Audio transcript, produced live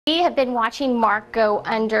We have been watching Mark go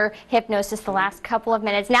under hypnosis the last couple of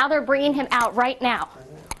minutes. Now they're bringing him out right now.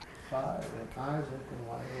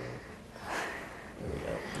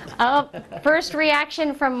 Oh, first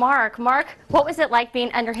reaction from Mark. Mark, what was it like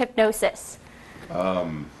being under hypnosis?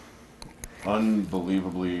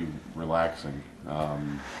 Unbelievably relaxing. I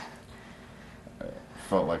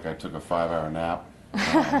felt like I took a 5-hour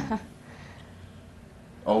nap.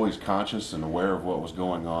 Always conscious and aware of what was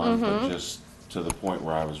going on, but just to the point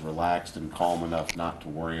where I was relaxed and calm enough not to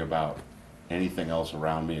worry about anything else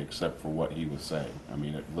around me except for what he was saying. I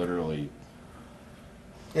mean, it literally...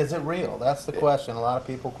 Is it real? That's the question. A lot of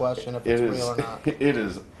people question if it's real or not. It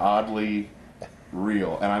is oddly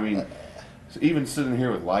real. And I mean, even sitting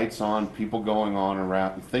here with lights on, people going on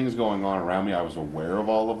around, things going on around me, I was aware of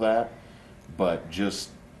all of that. But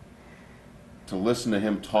just to listen to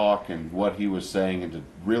him talk and what he was saying and to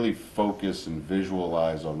really focus and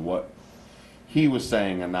visualize on what he was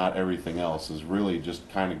saying and not everything else has really just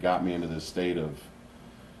kind of got me into this state of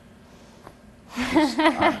just,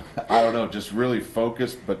 I don't know, just really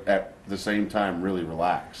focused, but at the same time really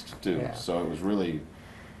relaxed too. Yeah. So it was really...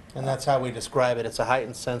 And that's how we describe it. It's a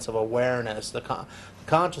heightened sense of awareness. The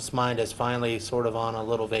conscious mind is finally sort of on a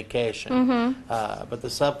little vacation, but the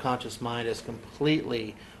subconscious mind is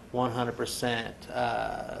completely 100%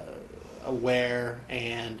 aware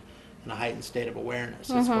and in a heightened state of awareness.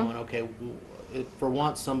 It's going, okay, for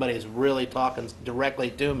once somebody is really talking directly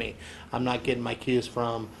to me. I'm not getting my cues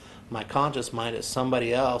from my conscious mind, it's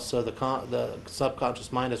somebody else, so the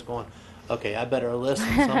subconscious mind is going, okay, I better listen.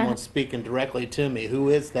 Someone's speaking directly to me. Who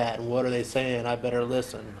is that and what are they saying? I better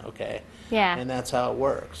listen. Okay. Yeah. And that's how it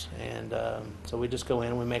works. And so we just go in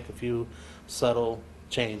and we make a few subtle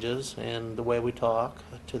changes, and the way we talk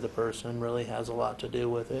to the person really has a lot to do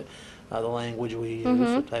with it. The language we use,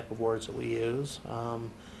 the type of words that we use. And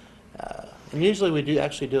usually we do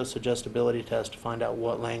actually do a suggestibility test to find out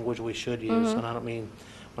what language we should use. And I don't mean...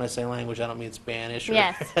 When I say language, I don't mean Spanish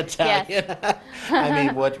or Italian. Yes. I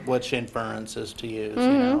mean which inferences to use, you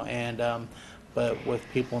know. And but with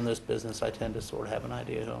people in this business, I tend to sort of have an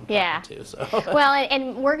idea who I'm talking to. So. Well,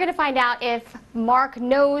 and we're going to find out if Mark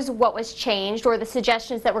knows what was changed or the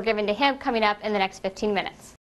suggestions that were given to him coming up in the next 15 minutes.